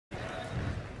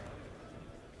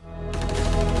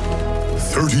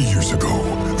30 years ago,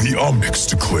 the Omnics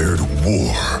declared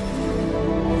war.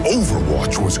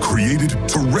 Overwatch was created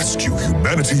to rescue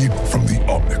humanity from the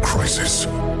Omnic crisis.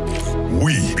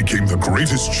 We became the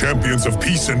greatest champions of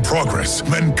peace and progress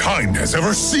mankind has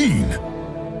ever seen.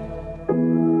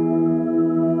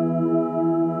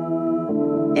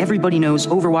 Everybody knows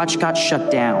Overwatch got shut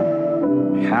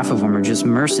down. Half of them are just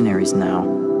mercenaries now.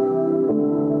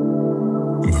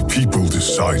 The people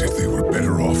decided they were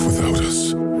better off without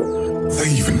us. They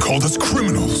even called us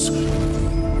criminals.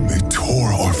 They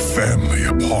tore our family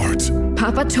apart.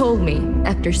 Papa told me,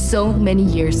 after so many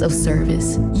years of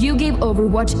service, you gave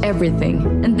Overwatch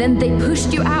everything, and then they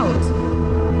pushed you out.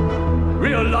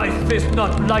 Real life is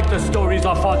not like the stories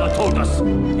our father told us.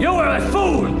 You were a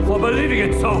fool for believing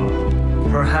it so.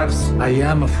 Perhaps I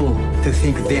am a fool to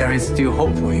think there is still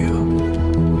hope for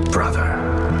you, brother.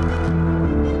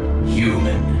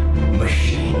 Human,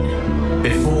 machine.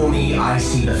 Before me, I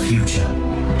see the future.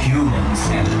 Humans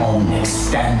and Omnics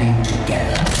standing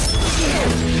together.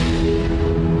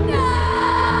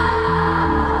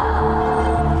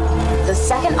 The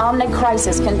second Omnic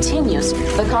crisis continues.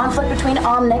 The conflict between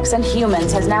Omnics and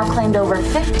humans has now claimed over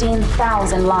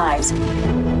 15,000 lives.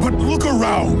 But look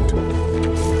around!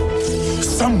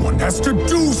 Someone has to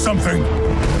do something!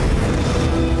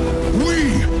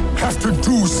 We have to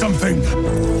do something!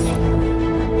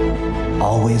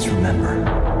 Always remember,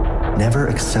 never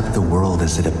accept the world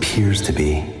as it appears to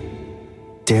be.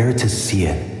 Dare to see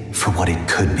it for what it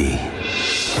could be.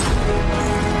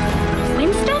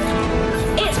 Winston?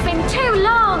 It's been too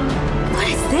long! What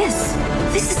is this?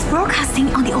 This is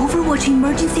broadcasting on the Overwatch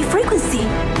emergency frequency.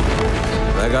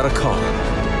 I got a call.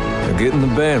 They're getting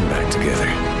the band back together.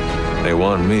 They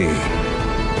want me,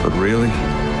 but really,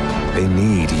 they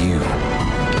need you.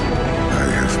 I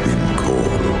have been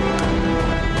called.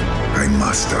 I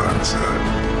must answer.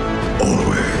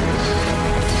 Always.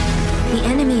 The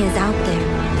enemy is out there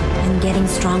and getting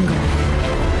stronger.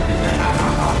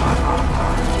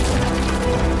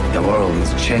 The world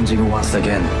is changing once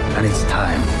again, and it's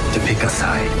time to pick a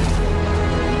side.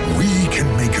 We can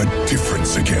make a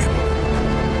difference again.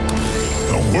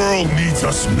 The world needs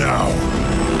us now,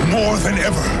 more than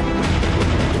ever.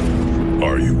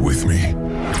 Are you with me?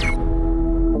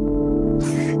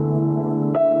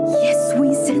 Yes,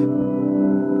 Winston.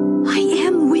 I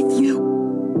am with you.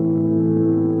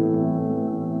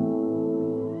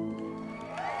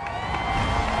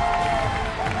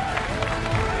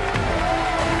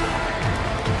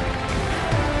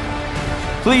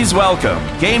 Please welcome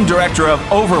Game Director of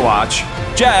Overwatch,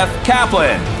 Jeff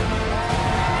Kaplan.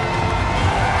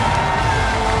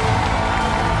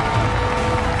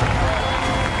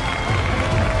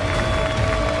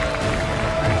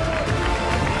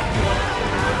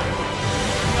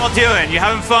 What are you all doing? You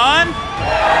having fun?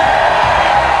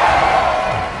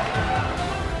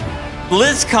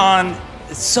 BlizzCon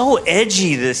is so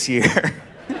edgy this year.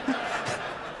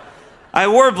 I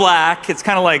wore black. It's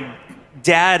kind of like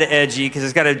dad edgy because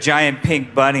it's got a giant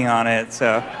pink bunny on it,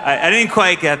 so I didn't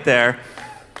quite get there.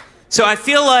 So I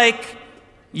feel like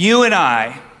you and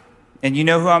I, and you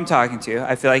know who I'm talking to,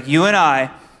 I feel like you and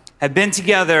I have been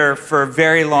together for a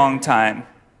very long time.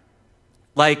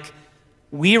 Like,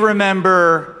 we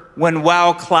remember when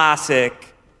WoW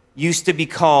Classic used to be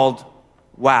called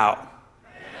WoW.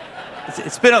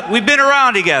 We've been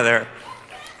around together.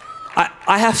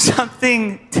 I have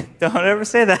something, don't ever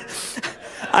say that.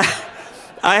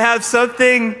 I have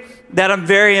something that I'm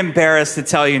very embarrassed to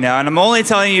tell you now, and I'm only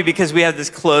telling you because we have this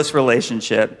close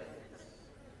relationship.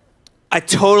 I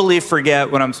totally forget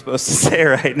what I'm supposed to say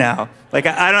right now. Like,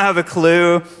 I don't have a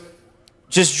clue.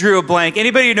 Just drew a blank.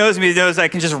 Anybody who knows me knows I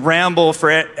can just ramble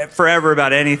forever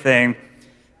about anything.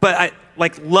 But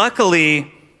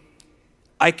luckily,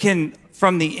 I can,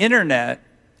 from the internet,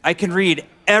 I can read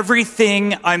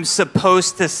everything I'm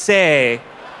supposed to say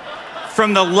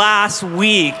from the last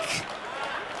week.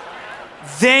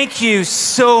 Thank you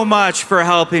so much for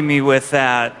helping me with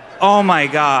that. Oh my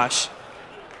gosh.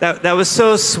 That was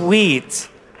so sweet.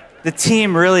 The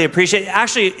team really appreciate it.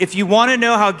 Actually, if you want to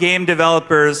know how game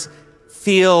developers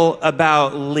feel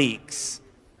about leaks,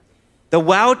 the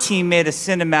WoW team made a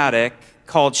cinematic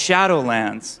called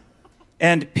Shadowlands.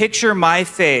 And picture my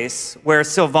face where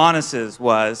Sylvanas'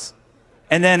 was.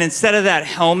 And then instead of that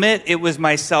helmet, it was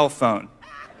my cell phone.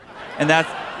 And that's,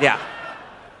 yeah.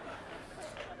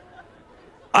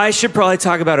 I should probably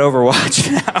talk about Overwatch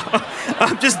now.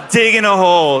 I'm just digging a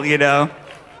hole, you know?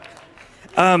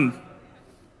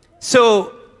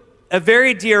 So a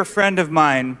very dear friend of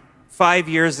mine, 5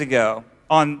 years ago,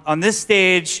 on this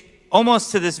stage,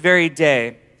 almost to this very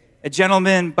day, a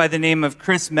gentleman by the name of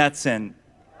Chris Metzen.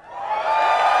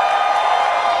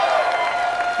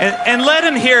 And let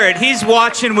him hear it. He's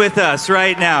watching with us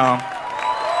right now.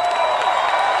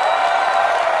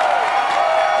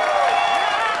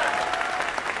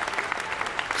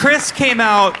 Chris came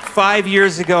out 5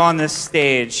 years ago on this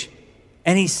stage,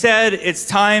 and he said it's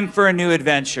time for a new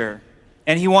adventure.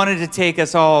 And he wanted to take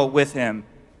us all with him.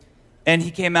 And he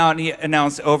came out and he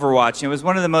announced Overwatch. And it was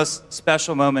one of the most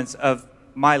special moments of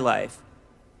my life.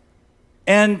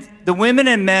 And the women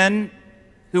and men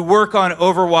who work on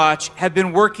Overwatch have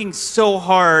been working so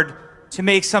hard to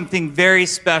make something very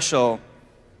special.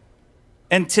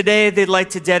 And today they'd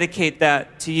like to dedicate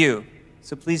that to you.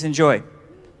 So please enjoy.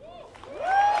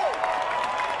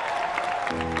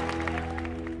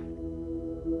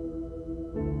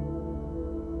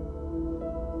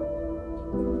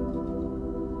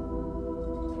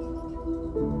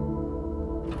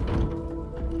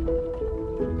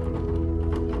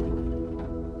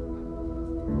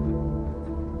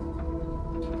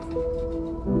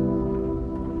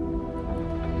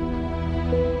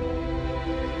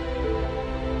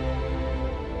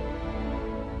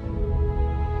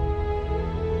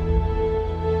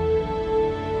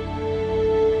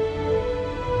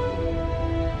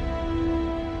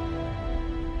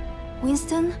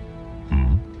 Winston?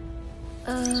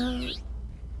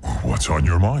 What's on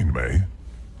your mind, May?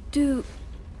 Do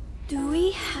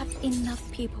we have enough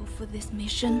people for this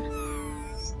mission?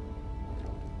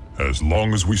 As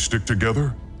long as we stick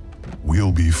together,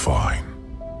 we'll be fine.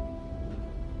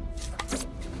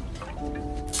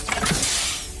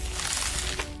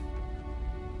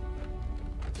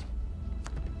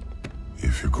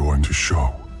 If you're going to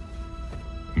show,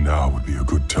 now would be a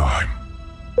good time.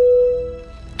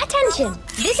 Attention!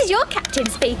 This is your captain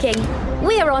speaking.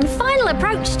 We are on final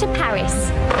approach to Paris.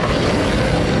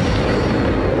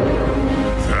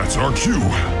 That's our cue.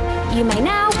 You may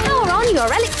now power on your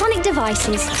electronic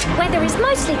devices. Weather is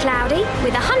mostly cloudy,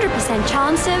 with a 100%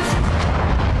 chance of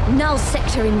null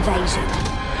sector invasion.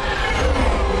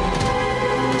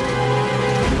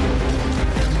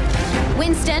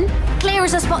 Winston, clear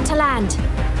as a spot to land.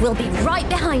 We'll be right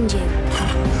behind you.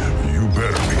 You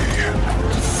better be.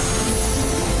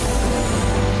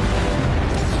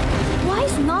 Why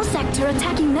is null sector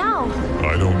attacking now?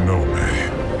 I don't know, May.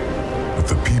 But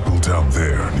the people down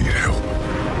there need help.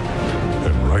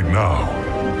 And right now,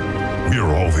 we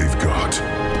are all they've got.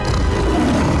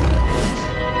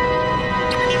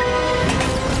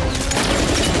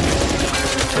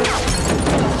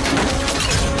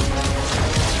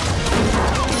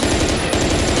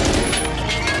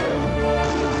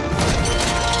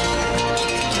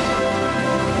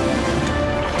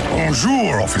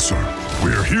 Bonjour, officer.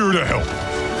 We're here to help.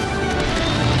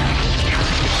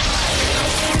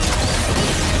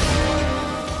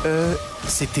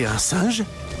 C'était un singe?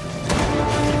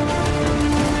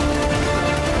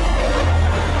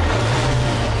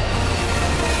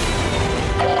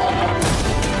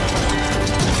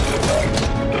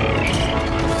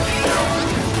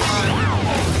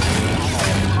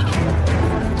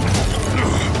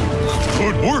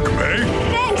 Good work, May.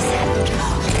 Thanks!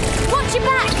 Watch your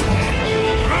back!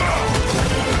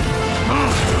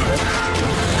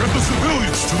 Get the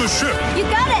civilians to the ship. You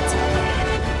got it!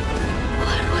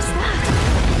 What was that?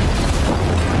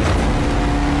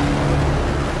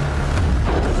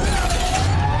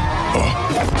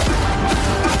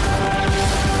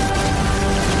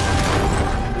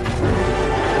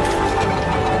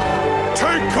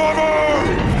 Take cover!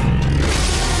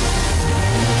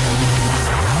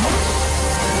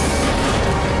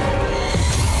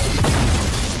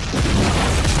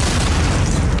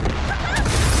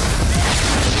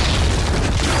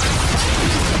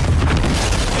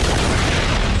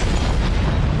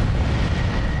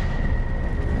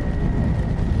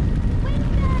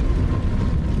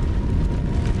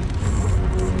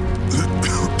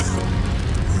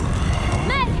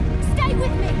 May, stay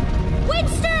with me!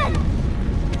 Winston!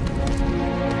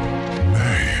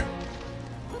 May.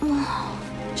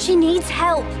 She needs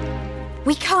help.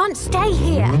 We can't stay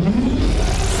here.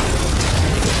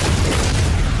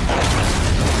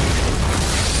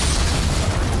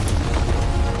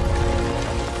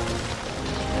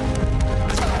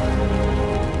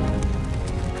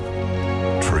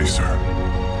 Tracer,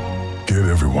 get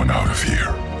everyone out of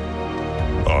here.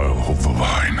 I'll hold the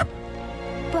line.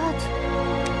 But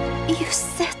you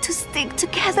said to stick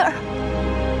together.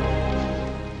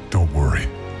 Don't worry.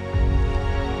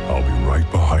 I'll be right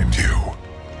behind you.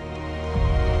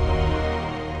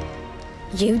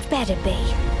 You'd better be.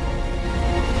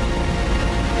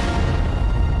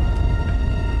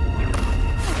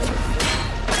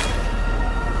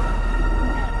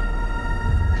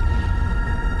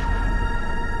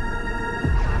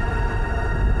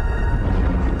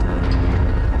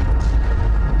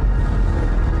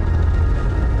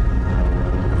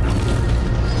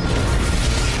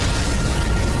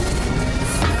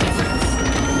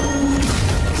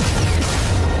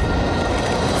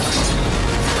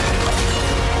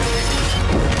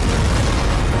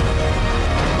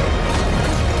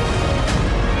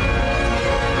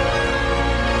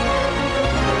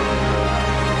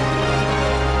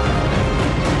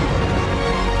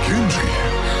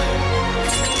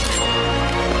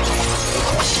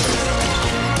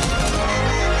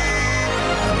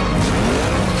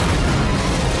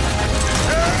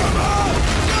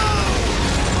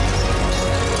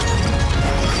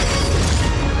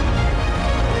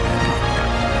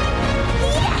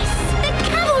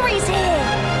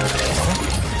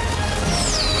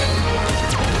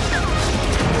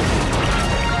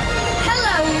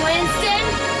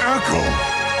 miracle!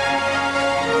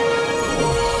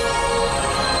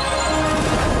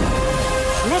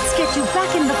 Let's get you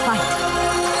back in the fight.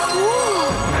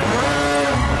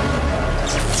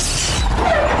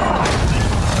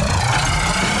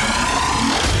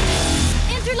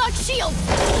 Interlock shield!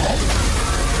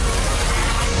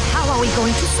 How are we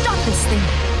going to stop this thing?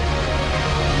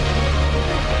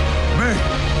 May,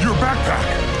 your backpack!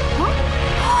 Huh?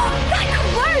 That could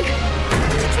work!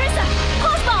 Trissa,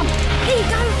 pulse bomb! Here you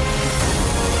go!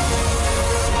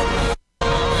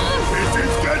 It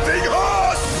is getting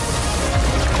hot!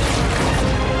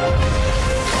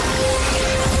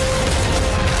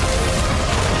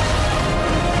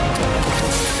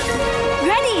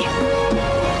 Ready!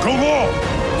 Go on!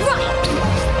 Right!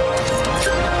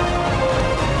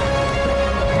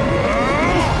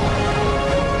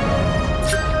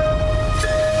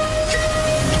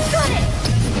 Got it!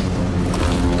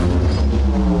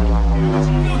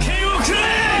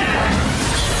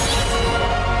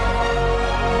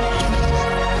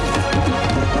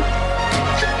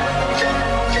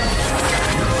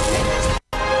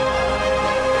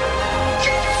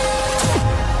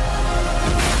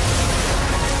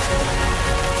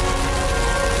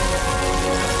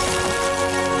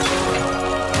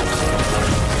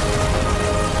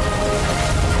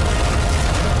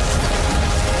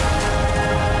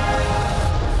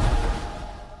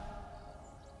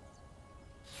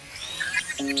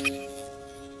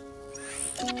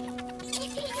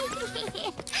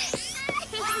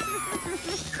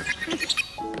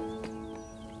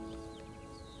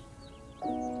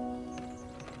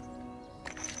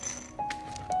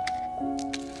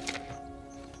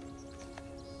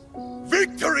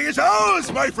 Victory is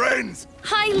ours, my friends!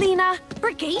 Hi, Lena.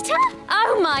 Brigitte?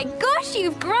 Oh my gosh,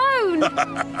 you've grown!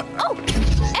 Oh,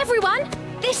 everyone,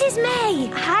 this is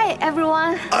May. Hi,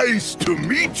 everyone. Nice to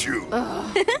meet you!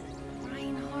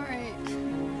 Reinhardt.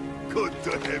 Good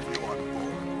to have you on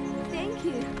board. Thank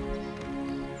you.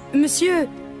 Monsieur,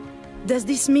 does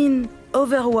this mean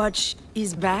Overwatch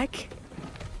is back?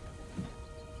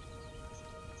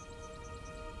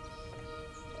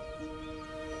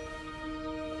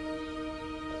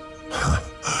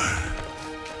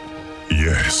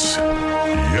 Yes.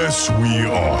 Yes, we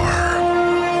are.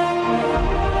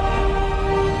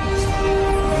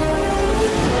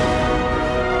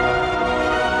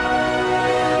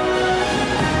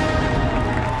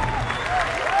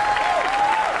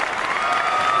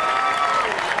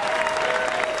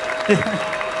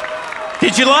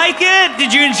 Did you like it?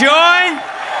 Did you enjoy?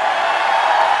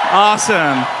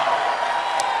 Awesome.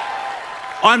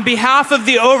 On behalf of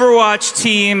the Overwatch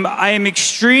team, I am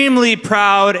extremely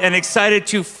proud and excited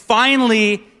to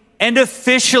finally and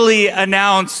officially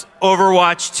announce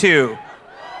Overwatch 2.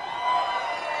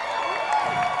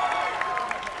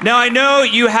 Now, I know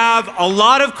you have a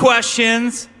lot of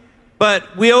questions,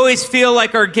 but we always feel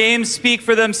like our games speak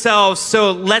for themselves,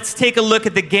 so let's take a look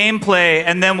at the gameplay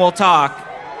and then we'll talk.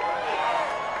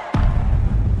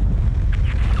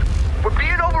 We're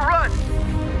being overrun.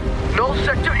 Null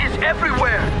sector is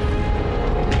everywhere.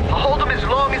 I'll hold them as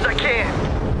long as I can.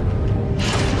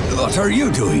 What are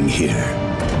you doing here?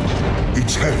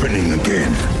 It's happening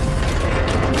again.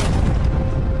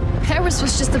 Paris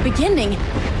was just the beginning.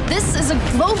 This is a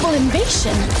global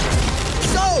invasion.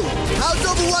 So, how's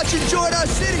Overwatch enjoying our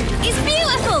city? It's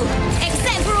beautiful,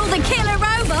 except for all the killer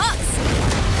robots.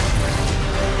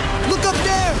 Look up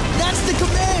there! That's the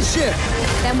command ship!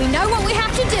 Then we know what we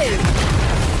have to do.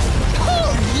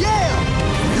 Oh, yeah!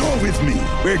 You're with me.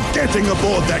 We're getting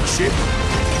aboard that ship.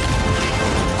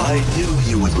 I knew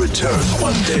you would return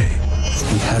one day.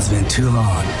 It has been too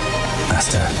long,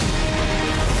 Master.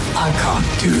 I can't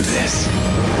do this.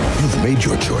 You've made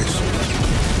your choice.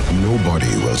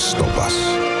 Nobody will stop us.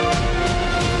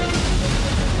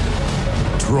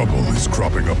 Trouble is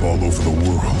cropping up all over the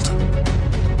world.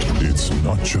 It's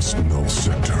not just Null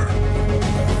Sector.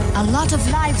 A lot of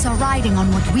lives are riding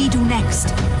on what we do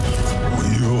next.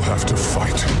 We'll have to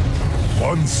fight.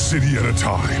 One city at a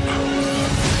time.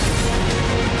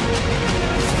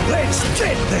 Let's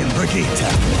get them, Brigitte.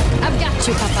 I've got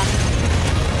you, Papa.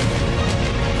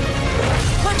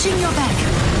 Watching your back.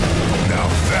 Now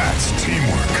that's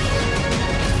teamwork.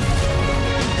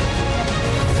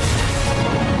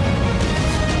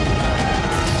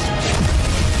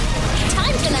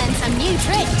 Time to learn some new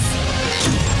tricks.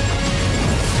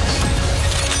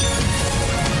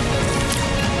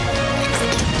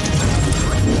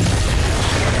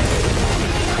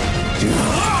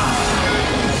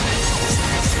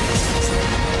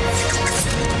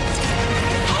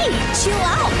 Hey, chill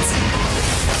out.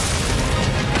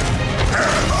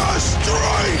 Hammer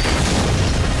strike!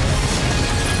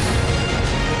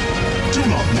 Do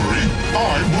not worry,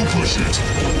 I will push it.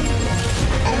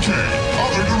 Okay,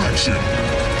 other direction.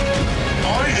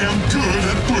 I am good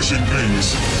at pushing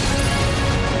things.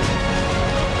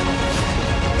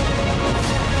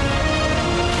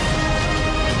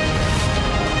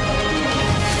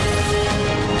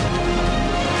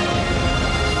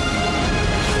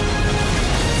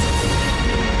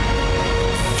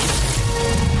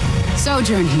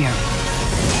 Sojourn here.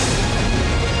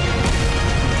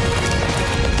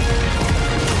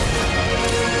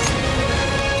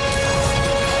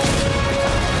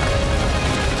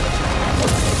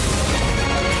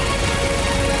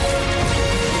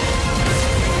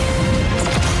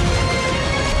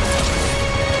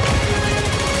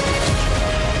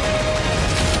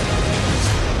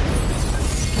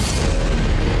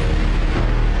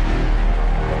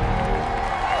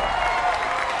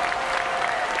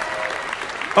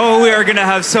 Oh, we are going to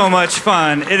have so much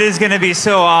fun. It is going to be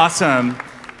so awesome.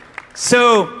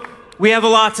 So, we have a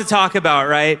lot to talk about,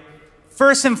 right?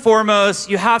 First and foremost,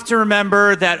 you have to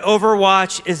remember that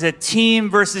Overwatch is a team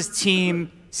versus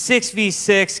team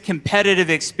 6v6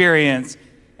 competitive experience.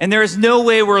 And there is no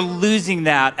way we're losing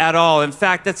that at all. In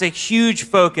fact, that's a huge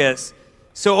focus.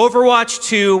 So Overwatch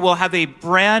 2 will have a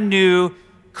brand new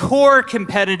core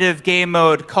competitive game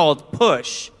mode called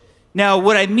Push. Now,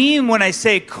 what I mean when I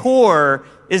say core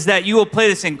is that you will play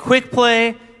this in quick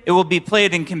play, it will be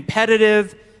played in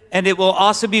competitive, and it will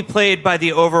also be played by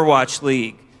the Overwatch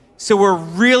League. So we're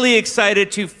really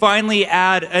excited to finally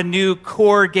add a new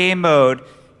core game mode.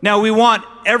 Now, we want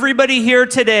everybody here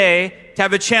today to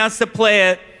have a chance to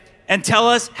play it and tell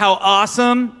us how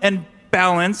awesome and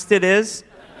balanced it is.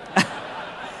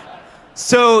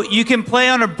 So you can play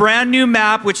on a brand new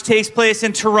map, which takes place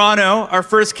in Toronto, our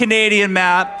first Canadian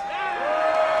map.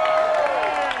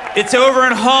 It's over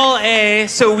in Hall A,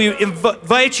 so we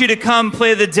invite you to come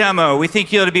play the demo. We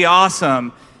think it'll be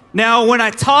awesome. Now, when I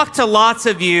talk to lots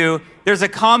of you, there's a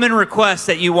common request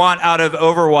that you want out of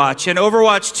Overwatch, and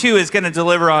Overwatch 2 is going to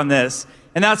deliver on this.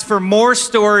 And that's for more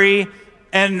story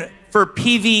and for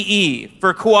PvE,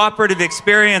 for cooperative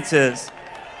experiences.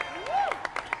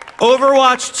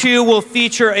 Overwatch 2 will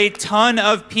feature a ton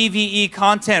of PvE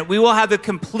content. We will have a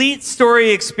complete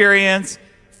story experience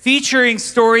featuring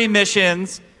story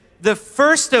missions, the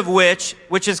first of which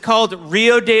is called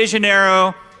Rio de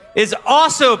Janeiro, is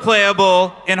also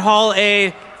playable in Hall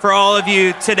A for all of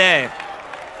you today.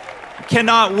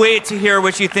 Cannot wait to hear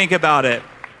what you think about it.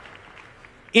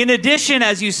 In addition,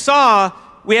 as you saw,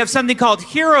 we have something called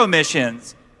hero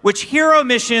missions, which hero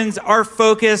missions are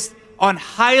focused on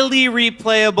highly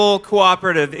replayable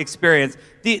cooperative experience.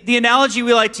 The analogy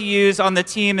we like to use on the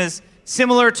team is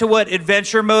similar to what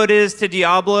adventure mode is to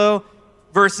Diablo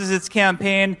versus its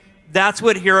campaign. That's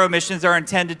what hero missions are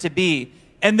intended to be.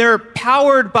 And they're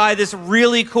powered by this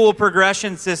really cool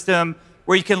progression system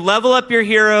where you can level up your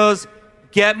heroes,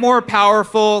 get more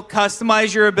powerful,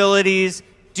 customize your abilities,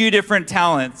 do different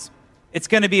talents. It's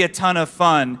going to be a ton of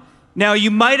fun. Now, you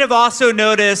might have also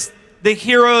noticed the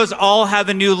heroes all have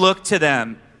a new look to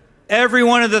them. Every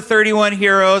one of the 31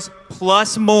 heroes,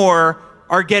 plus more,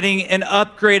 are getting an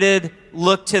upgraded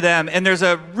look to them. And there's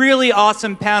a really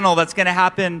awesome panel that's going to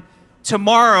happen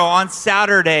tomorrow on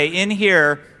Saturday in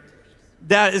here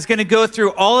that is going to go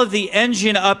through all of the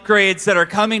engine upgrades that are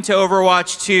coming to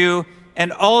Overwatch 2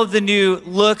 and all of the new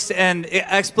looks and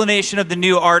explanation of the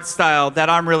new art style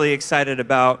that I'm really excited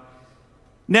about.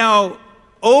 Now,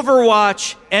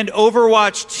 Overwatch and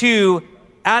Overwatch 2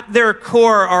 at their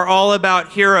core are all about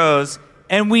heroes,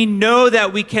 and we know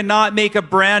that we cannot make a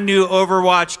brand new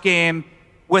Overwatch game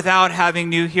without having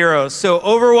new heroes. So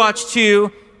Overwatch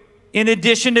 2, in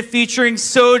addition to featuring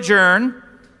Sojourn,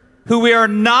 who we are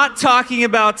not talking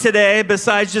about today,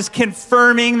 besides just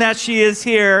confirming that she is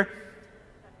here,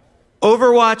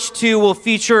 Overwatch 2 will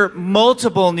feature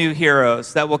multiple new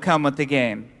heroes that will come with the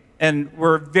game. And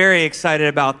we're very excited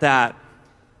about that.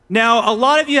 Now, a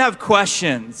lot of you have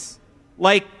questions,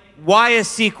 like why a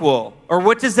sequel? Or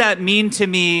what does that mean to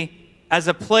me as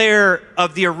a player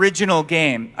of the original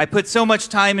game? I put so much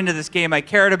time into this game, I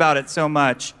cared about it so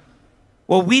much.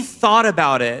 Well, we thought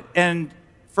about it, and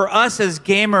for us as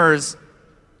gamers,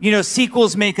 you know,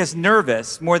 sequels make us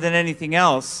nervous more than anything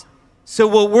else. So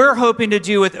what we're hoping to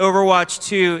do with Overwatch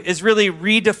 2 is really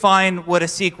redefine what a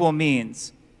sequel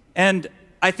means. And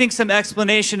I think some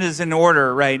explanation is in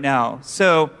order right now.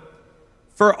 So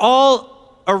for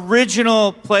all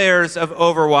original players of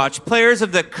Overwatch, players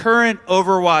of the current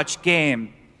Overwatch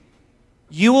game,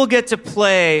 you will get to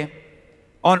play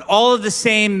on all of the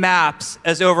same maps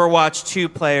as Overwatch 2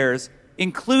 players,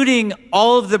 including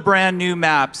all of the brand new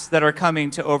maps that are coming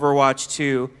to Overwatch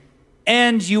 2.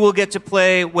 and you will get to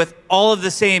play with all of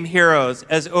the same heroes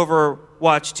as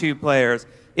Overwatch 2 players.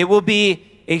 It will be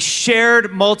a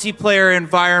shared multiplayer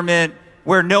environment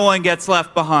where no one gets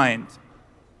left behind.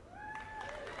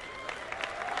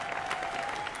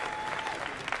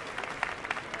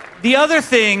 The other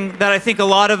thing that I think a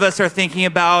lot of us are thinking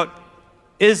about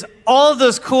is all of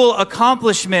those cool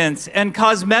accomplishments and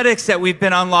cosmetics that we've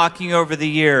been unlocking over the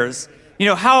years. You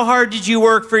know, how hard did you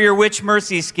work for your Witch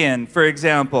Mercy skin, for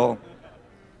example?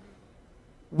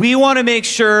 We want to make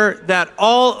sure that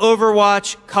all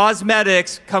Overwatch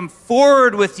cosmetics come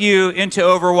forward with you into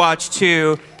Overwatch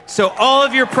 2, so all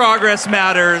of your progress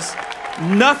matters,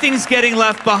 nothing's getting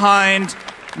left behind,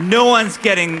 no one's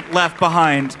getting left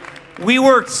behind. We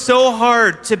worked so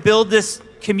hard to build this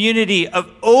community of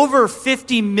over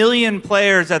 50 million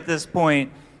players at this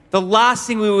point. The last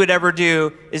thing we would ever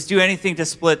do is do anything to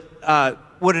split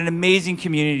what an amazing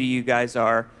community you guys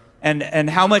are and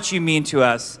how much you mean to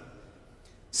us.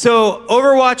 So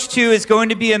Overwatch 2 is going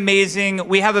to be amazing.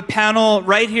 We have a panel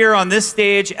right here on this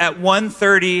stage at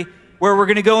 1:30 where we're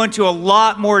going to go into a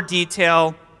lot more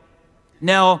detail.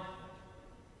 Now,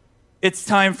 it's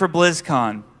time for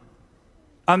BlizzCon.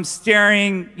 I'm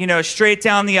staring, straight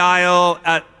down the aisle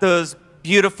at those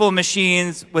beautiful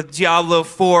machines with Diablo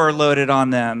 4 loaded on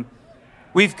them.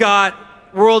 We've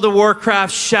got World of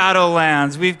Warcraft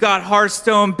Shadowlands. We've got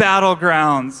Hearthstone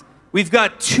Battlegrounds. We've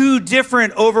got 2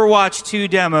 different Overwatch 2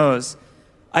 demos.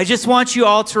 I just want you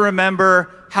all to remember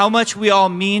how much we all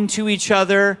mean to each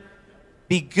other,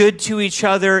 be good to each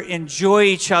other, enjoy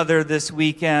each other this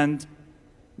weekend.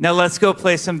 Now let's go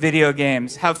play some video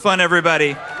games. Have fun,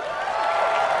 everybody.